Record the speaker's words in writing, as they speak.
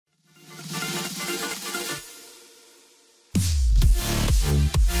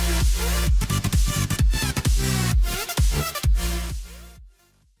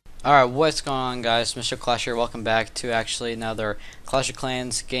Alright, what's going on, guys? Mr. Clash here. Welcome back to actually another Clash of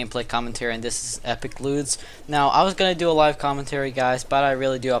Clans gameplay commentary, and this is Epic Loots. Now, I was going to do a live commentary, guys, but I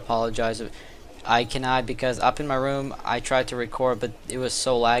really do apologize. I cannot, because up in my room, I tried to record, but it was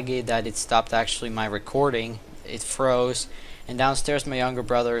so laggy that it stopped actually my recording. It froze. And downstairs, my younger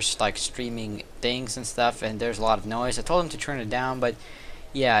brother's like streaming things and stuff, and there's a lot of noise. I told him to turn it down, but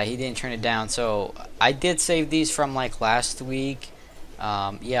yeah, he didn't turn it down. So I did save these from like last week.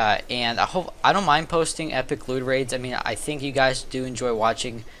 Yeah, and I don't mind posting epic loot raids. I mean, I think you guys do enjoy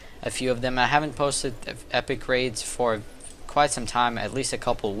watching a few of them. I haven't posted epic raids for quite some time, at least a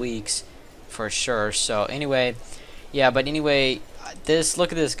couple weeks for sure. So anyway, yeah, but anyway,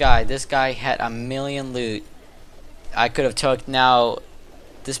 look at this guy. This guy had a million loot I could have took. Now,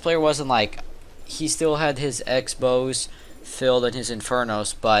 this player wasn't like, he still had his X bows filled and his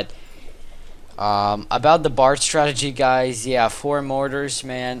infernos, but about the Bard strategy, guys, yeah, 4 mortars,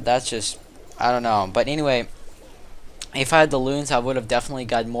 man, that's just, I don't know. But anyway, if I had the loons, I would have definitely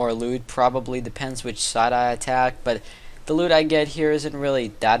got more loot. Probably depends which side I attack, but the loot I get here isn't really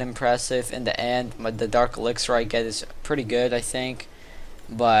that impressive in the end. The Dark Elixir I get is pretty good, I think.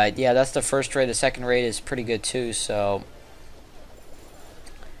 But yeah, that's the first raid. The second raid is pretty good too, so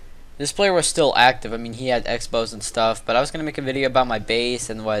this player was still active. I mean, he had expos and stuff, but I was going to make a video about my base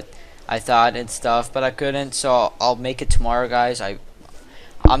and what I thought and stuff, but I couldn't, so I'll make it tomorrow, guys. I'm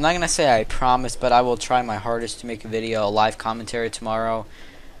not going to say I promise, but I will try my hardest to make a video, a live commentary tomorrow.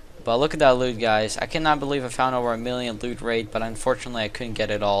 But look at that loot, guys. I cannot believe I found over 1,000,000 loot rate, but unfortunately I couldn't get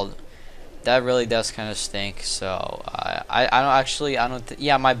it all. That really does kind of stink, so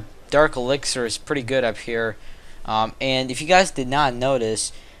yeah, my Dark Elixir is pretty good up here. And if you guys did not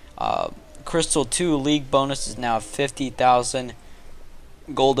notice, Crystal 2 League bonus is now 50,000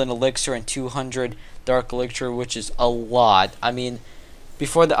 golden elixir and 200 dark elixir, which is a lot. I mean,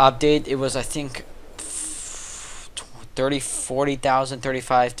 before the update, it was, I think, 40,000,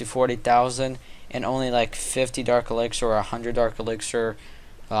 35 to 40,000, and only like 50 dark elixir or 100 dark elixir.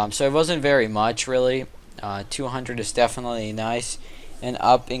 So it wasn't very much, really. 200 is definitely nice. And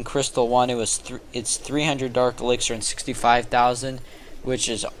up in Crystal 1, it's 300 dark elixir and 65,000, which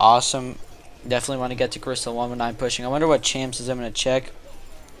is awesome. Definitely want to get to Crystal 1 when I'm pushing. I wonder what champs is. I'm going to check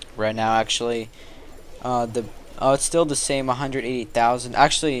right now, actually. It's still the same, 180,000.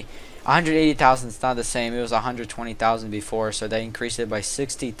 Actually, 180,000 is not the same. It was 120,000 before, so they increased it by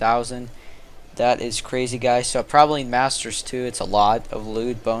 60,000. That is crazy, guys. So probably in Masters too, it's a lot of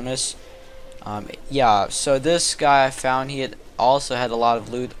loot bonus. Yeah, so this guy I found, he also had a lot of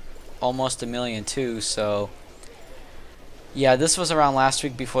loot, almost 1,000,000 too. So yeah, this was around last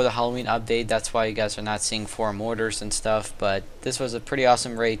week before the Halloween update. That's why you guys are not seeing 4 mortars and stuff. But this was a pretty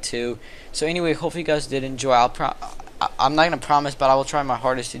awesome raid too. So anyway, hopefully you guys did enjoy. I'm not gonna promise, but I will try my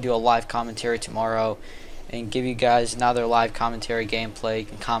hardest to do a live commentary tomorrow and give you guys another live commentary, gameplay,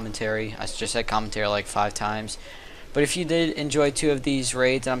 and commentary. I just said commentary like 5 times. But if you did enjoy 2 of these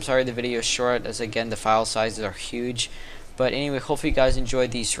raids, and I'm sorry the video is short, as again the file sizes are huge. But anyway, hopefully you guys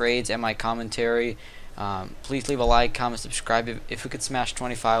enjoyed these raids and my commentary. Please leave a like, comment, subscribe. If we could smash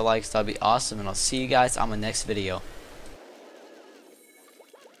 25 likes, that'd be awesome. And I'll see you guys on my next video.